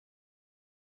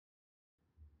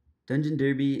Dungeon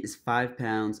Derby is 5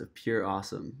 pounds of pure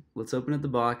awesome. Let's open up the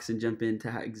box and jump into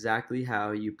exactly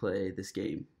how you play this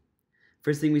game.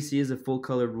 First thing we see is a full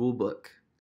color rule book.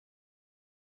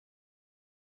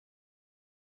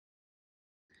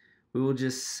 We will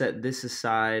just set this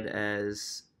aside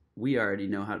as we already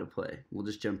know how to play. We'll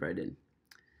just jump right in.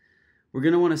 We're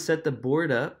going to want to set the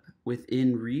board up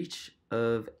within reach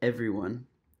of everyone.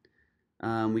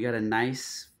 We got a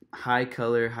nice high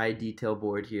color, high detail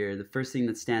board here. The first thing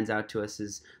that stands out to us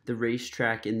is the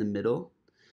racetrack in the middle.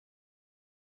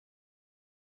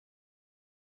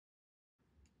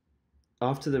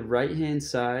 Off to the right hand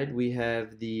side, we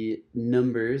have the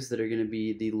numbers that are going to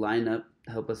be the lineup,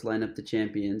 help us line up the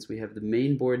champions. We have the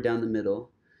main board down the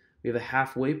middle. We have a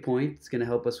halfway point that's going to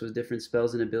help us with different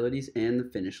spells and abilities, and the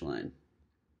finish line.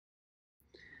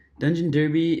 Dungeon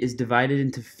Derby is divided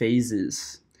into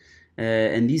phases.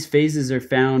 And these phases are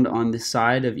found on the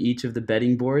side of each of the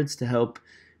betting boards to help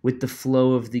with the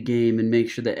flow of the game and make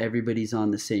sure that everybody's on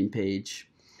the same page.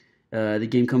 The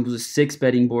game comes with 6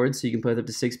 betting boards, so you can play with up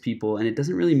to 6 people, and it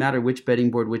doesn't really matter which betting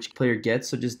board which player gets,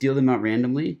 so just deal them out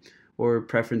randomly or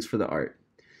preference for the art.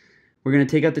 We're going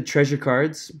to take out the treasure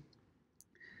cards.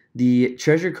 The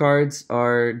treasure cards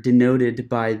are denoted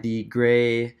by the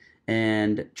gray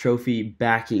and trophy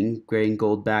backing, gray and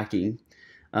gold backing.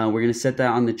 We're going to set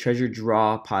that on the treasure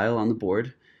draw pile on the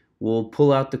board. We'll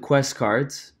pull out the quest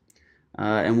cards,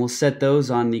 and we'll set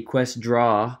those on the quest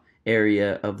draw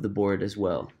area of the board as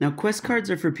well. Now, quest cards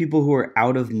are for people who are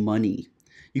out of money.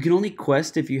 You can only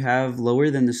quest if you have lower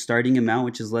than the starting amount,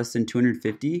 which is less than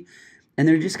 250, and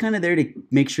they're just kind of there to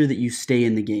make sure that you stay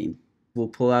in the game. We'll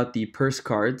pull out the purse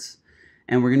cards,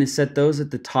 and we're going to set those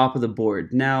at the top of the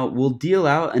board. Now, we'll deal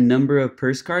out a number of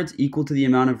purse cards equal to the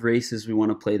amount of races we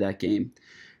want to play that game.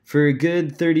 For a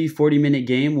good 30-40 minute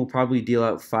game, we'll probably deal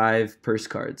out 5 purse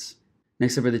cards.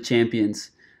 Next up are the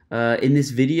champions. In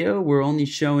this video, we're only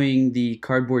showing the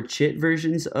cardboard chit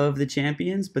versions of the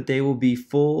champions, but they will be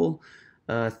full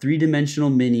 3-dimensional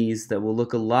minis that will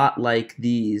look a lot like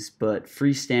these, but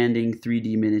freestanding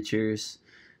 3D miniatures.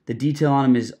 The detail on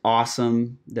them is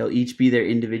awesome. They'll each be their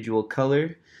individual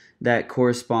color that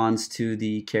corresponds to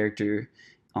the character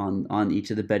on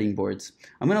each of the betting boards.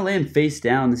 I'm going to lay them face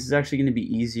down. This is actually going to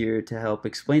be easier to help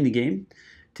explain the game,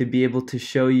 to be able to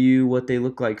show you what they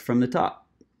look like from the top.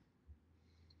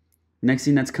 Next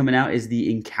thing that's coming out is the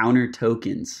encounter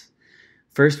tokens.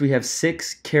 First, we have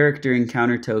 6 character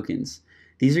encounter tokens.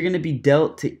 These are going to be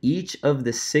dealt to each of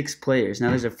the 6 players. Now,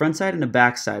 there's a front side and a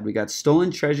back side. We got stolen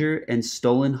treasure and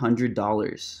stolen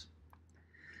 $100.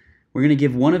 We're going to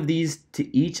give one of these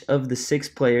to each of the 6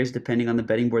 players, depending on the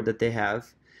betting board that they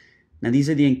have. Now,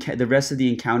 these are the rest of the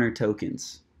encounter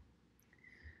tokens.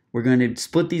 We're going to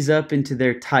split these up into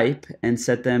their type and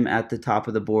set them at the top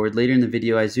of the board. Later in the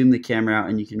video, I zoom the camera out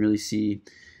and you can really see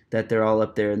that they're all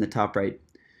up there in the top right.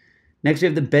 Next, we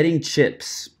have the betting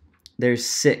chips. There's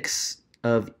 6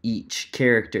 of each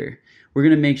character. We're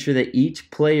going to make sure that each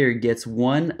player gets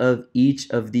one of each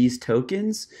of these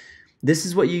tokens. This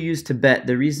is what you use to bet.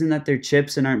 The reason that they're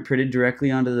chips and aren't printed directly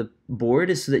onto the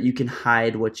board is so that you can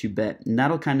hide what you bet. And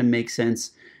that'll kind of make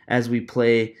sense as we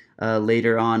play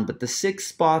later on. But the 6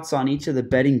 spots on each of the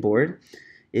betting board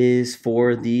is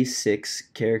for the 6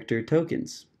 character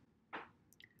tokens.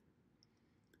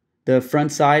 The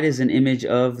front side is an image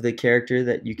of the character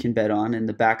that you can bet on, and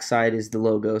the back side is the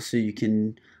logo so you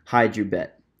can hide your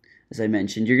bet. As I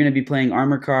mentioned, you're going to be playing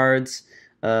armor cards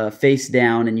face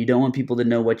down, and you don't want people to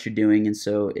know what you're doing, and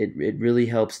so it really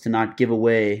helps to not give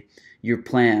away your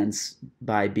plans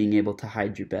by being able to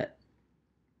hide your bet.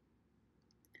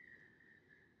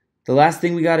 The last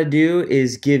thing we got to do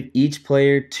is give each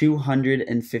player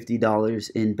 $250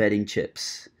 in betting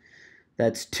chips.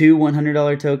 That's 2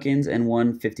 $100 tokens and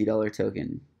 1 $50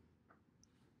 token.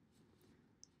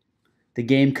 The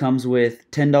game comes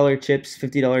with $10 chips,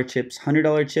 $50 chips,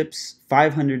 $100 chips,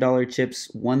 $500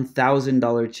 chips,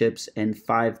 $1,000 chips, and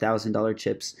 $5,000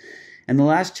 chips. And the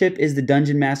last chip is the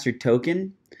Dungeon Master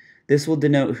token. This will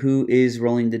denote who is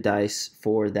rolling the dice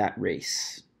for that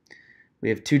race. We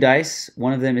have 2 dice.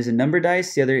 One of them is a number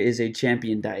dice. The other is a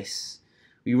champion dice.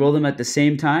 We roll them at the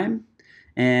same time,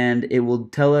 and it will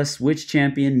tell us which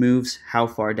champion moves how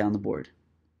far down the board.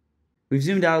 We've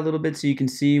zoomed out a little bit so you can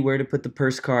see where to put the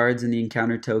purse cards and the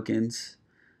encounter tokens.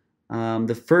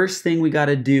 The first thing we got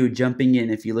to do jumping in,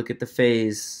 if you look at the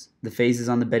phases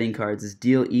on the betting cards, is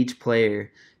deal each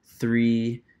player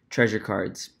 3 treasure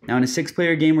cards. Now, in a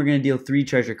 6-player game, we're going to deal 3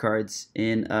 treasure cards.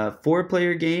 In a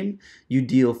 4-player game, you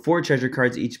deal 4 treasure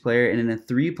cards to each player, and in a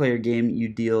 3-player game, you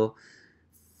deal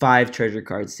 5 treasure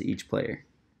cards to each player.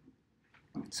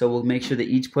 So we'll make sure that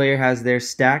each player has their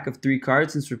stack of 3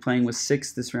 cards since we're playing with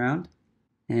 6 this round.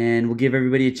 And we'll give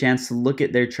everybody a chance to look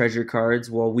at their treasure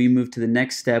cards while we move to the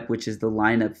next step, which is the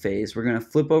lineup phase. We're going to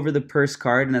flip over the purse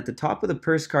card, and at the top of the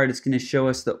purse card, it's going to show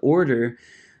us the order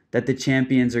that the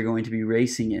champions are going to be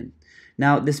racing in.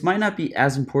 Now, this might not be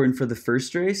as important for the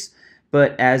first race,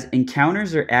 but as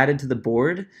encounters are added to the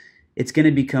board, it's going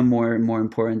to become more and more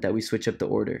important that we switch up the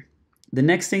order. The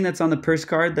next thing that's on the purse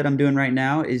card that I'm doing right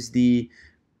now is the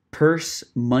purse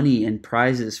money and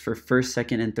prizes for first,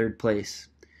 second, and third place.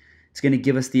 It's going to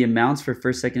give us the amounts for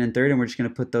first, second, and third, and we're just going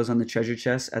to put those on the treasure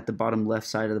chest at the bottom left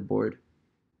side of the board.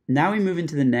 Now we move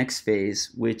into the next phase,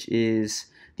 which is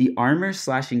the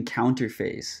armor/encounter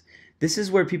phase. This is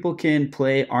where people can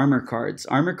play armor cards.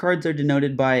 Armor cards are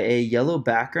denoted by a yellow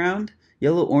background,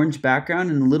 yellow-orange background,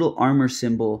 and a little armor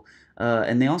symbol,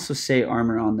 and they also say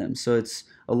armor on them. So it's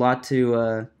a lot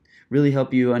to really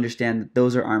help you understand that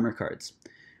those are armor cards.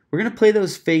 We're going to play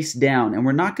those face down, and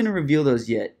we're not going to reveal those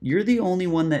yet. You're the only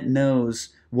one that knows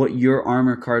what your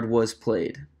armor card was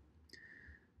played.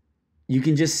 You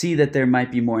can just see that there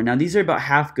might be more. Now, these are about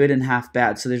half good and half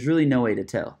bad, so there's really no way to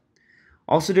tell.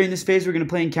 Also, during this phase, we're going to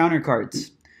play encounter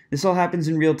cards. This all happens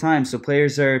in real time, so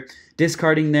players are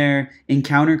discarding their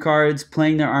encounter cards,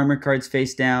 playing their armor cards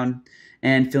face down,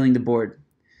 and filling the board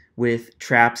with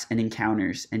traps and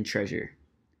encounters and treasure.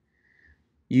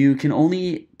 You can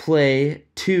only play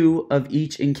 2 of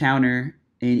each encounter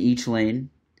in each lane.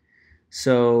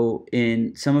 So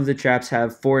in some of the traps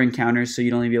have 4 encounters, so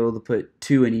you'd only be able to put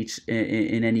 2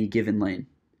 in any given lane.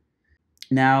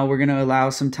 Now we're going to allow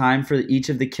some time for each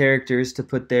of the characters to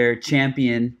put their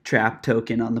champion trap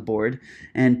token on the board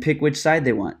and pick which side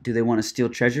they want. Do they want to steal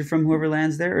treasure from whoever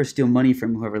lands there or steal money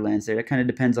from whoever lands there? That kind of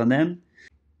depends on them.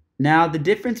 Now the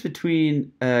difference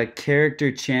between a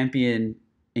character champion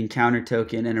encounter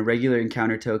token and a regular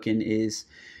encounter token is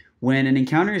when an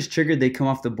encounter is triggered, they come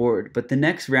off the board, but the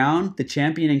next round the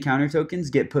champion encounter tokens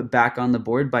get put back on the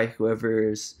board by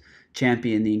whoever's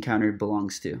champion the encounter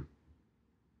belongs to.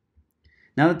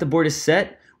 Now that the board is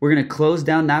set, we're going to close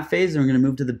down that phase and we're going to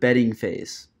move to the betting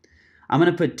phase. I'm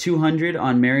going to put 200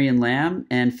 on Marion Lamb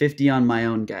and 50 on my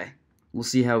own guy. We'll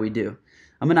see how we do.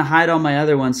 I'm going to hide all my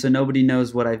other ones so nobody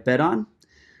knows what I've bet on.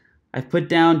 I've put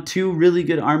down 2 really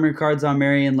good armor cards on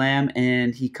Marion Lamb,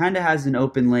 and he kind of has an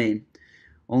open lane.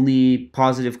 Only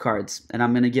positive cards. And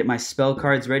I'm going to get my spell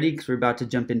cards ready because we're about to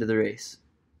jump into the race.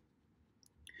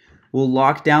 We'll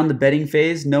lock down the betting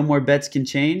phase. No more bets can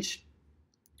change.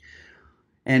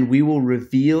 And we will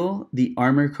reveal the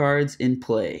armor cards in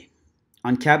play.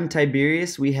 On Captain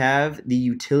Tiberius, we have the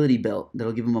utility belt.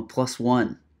 That'll give him a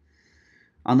 +1.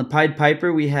 On the Pied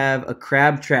Piper, we have a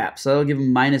crab trap, so that'll give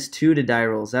him -2 to die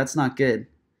rolls. That's not good.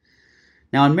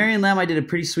 Now on Marion Lamb, I did a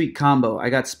pretty sweet combo.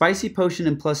 I got Spicy Potion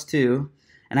and +2,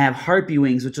 and I have Harpy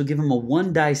Wings, which will give him a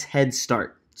 1 dice head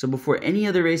start. So before any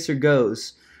other racer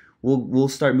goes, we'll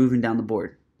start moving down the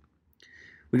board.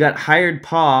 We got Hired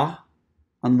Paw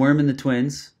on Worm and the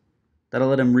Twins. That'll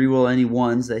let him reroll any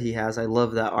 1s that he has. I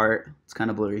love that art. It's kind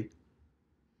of blurry.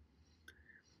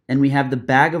 And we have the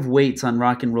Bag of Weights on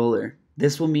Rock and Roller.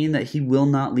 This will mean that he will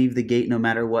not leave the gate no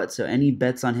matter what, so any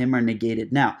bets on him are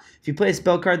negated. Now, if you play a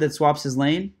spell card that swaps his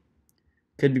lane,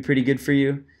 could be pretty good for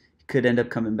you. He could end up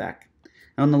coming back.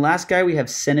 And on the last guy, we have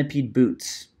Centipede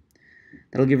Boots.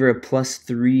 That'll give her a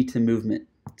 +3 to movement.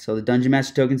 So the Dungeon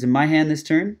Master token's in my hand this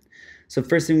turn. So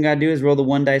first thing we gotta do is roll the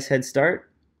 1 dice head start.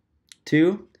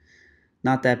 2,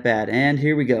 not that bad. And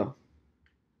here we go.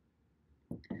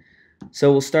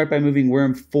 So we'll start by moving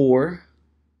Worm 4.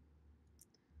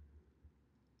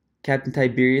 Captain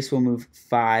Tiberius will move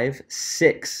 5,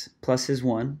 6, plus his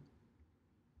 1.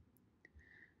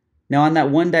 Now on that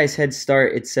 1 dice head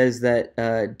start, it says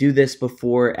that do this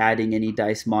before adding any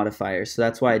dice modifiers. So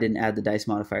that's why I didn't add the dice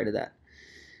modifier to that.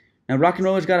 Now Rock and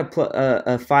Roller's got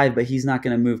a 5, but he's not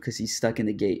going to move because he's stuck in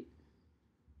the gate.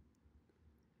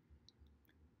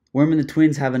 Worm and the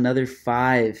Twins have another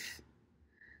 5.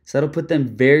 So that'll put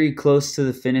them very close to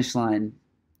the finish line.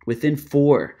 Within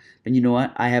 4. And you know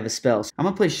what? I have a spell. So I'm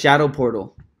going to play Shadow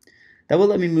Portal. That will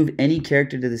let me move any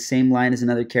character to the same line as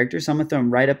another character. So I'm going to throw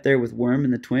him right up there with Worm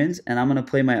and the Twins. And I'm going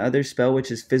to play my other spell,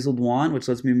 which is Fizzled Wand, which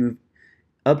lets me move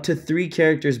up to 3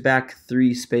 characters back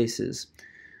 3 spaces.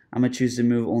 I'm going to choose to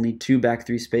move only 2 back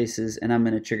 3 spaces, and I'm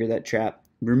going to trigger that trap,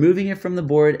 removing it from the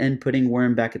board and putting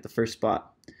Worm back at the first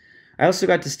spot. I also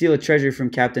got to steal a treasure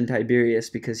from Captain Tiberius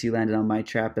because he landed on my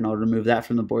trap, and I'll remove that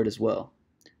from the board as well.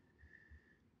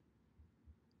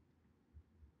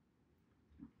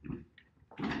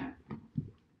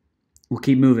 We'll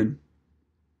keep moving.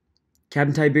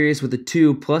 Captain Tiberius with a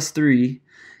 2 +3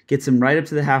 gets him right up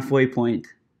to the halfway point.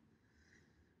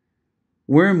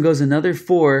 Worm goes another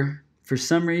 4. For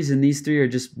some reason, these 3 are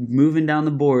just moving down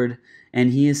the board,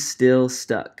 and he is still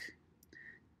stuck.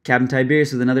 Captain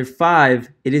Tiberius with another 5.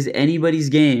 It is anybody's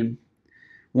game.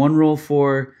 1 roll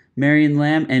for Marion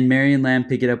Lamb, and Marion Lamb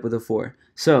pick it up with a 4.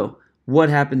 So, what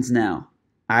happens now?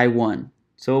 I won.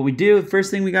 So what we do, the first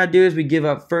thing we got to do is we give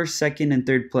up first, second, and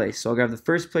third place. So I'll grab the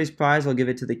first place prize. I'll give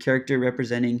it to the character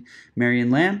representing Marion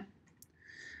Lamb.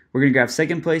 We're going to grab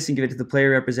second place and give it to the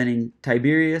player representing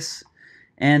Tiberius.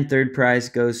 And third prize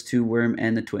goes to Worm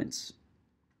and the twins.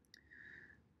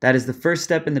 That is the first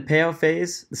step in the payout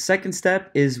phase. The second step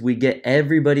is we get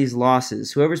everybody's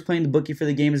losses. Whoever's playing the bookie for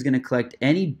the game is going to collect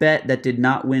any bet that did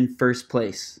not win first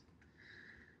place.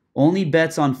 Only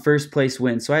bets on first place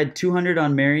win. So I had 200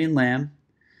 on Marion Lamb.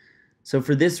 So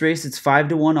for this race, it's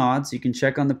 5-1 odds. You can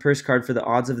check on the purse card for the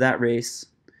odds of that race.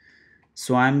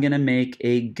 So I'm going to make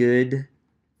a good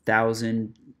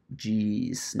 1,000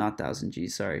 G's. Not 1,000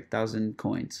 G's, sorry. 1,000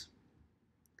 coins.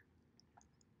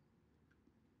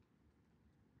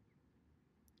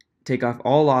 Take off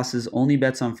all losses, only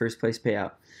bets on first place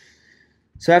payout.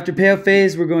 So after payout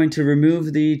phase, we're going to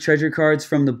remove the treasure cards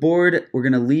from the board. We're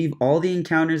going to leave all the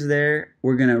encounters there.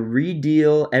 We're going to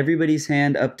re-deal everybody's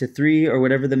hand up to 3 or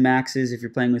whatever the max is. If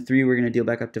you're playing with 3, we're going to deal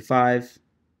back up to 5.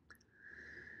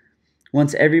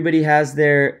 Once everybody has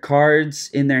their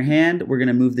cards in their hand, we're going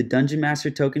to move the Dungeon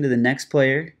Master token to the next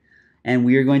player. And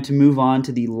we are going to move on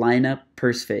to the lineup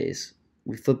purse phase.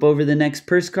 We flip over the next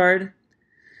purse card.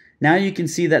 Now you can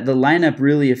see that the lineup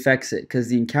really affects it because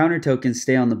the encounter tokens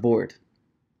stay on the board.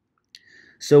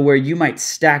 So where you might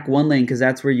stack one lane because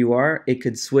that's where you are, it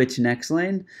could switch next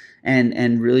lane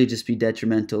and really just be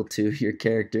detrimental to your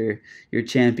character, your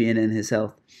champion, and his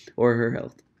health or her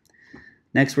health.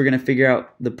 Next, we're going to figure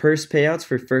out the purse payouts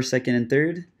for first, second, and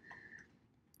third.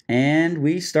 And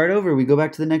we start over. We go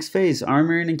back to the next phase,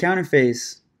 armor and encounter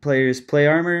phase. Players play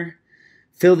armor,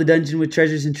 fill the dungeon with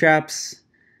treasures and traps,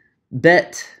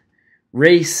 bet,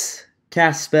 race,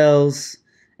 cast spells,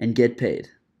 and get paid.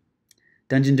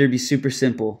 Dungeon Derby is super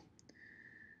simple.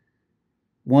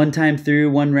 One time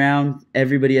through, one round,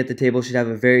 everybody at the table should have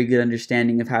a very good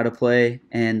understanding of how to play,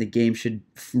 and the game should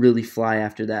really fly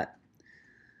after that.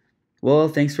 Well,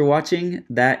 thanks for watching.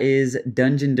 That is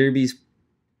Dungeon Derby's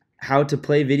how to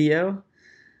play video,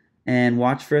 and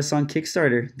watch for us on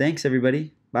Kickstarter. Thanks,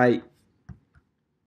 everybody. Bye.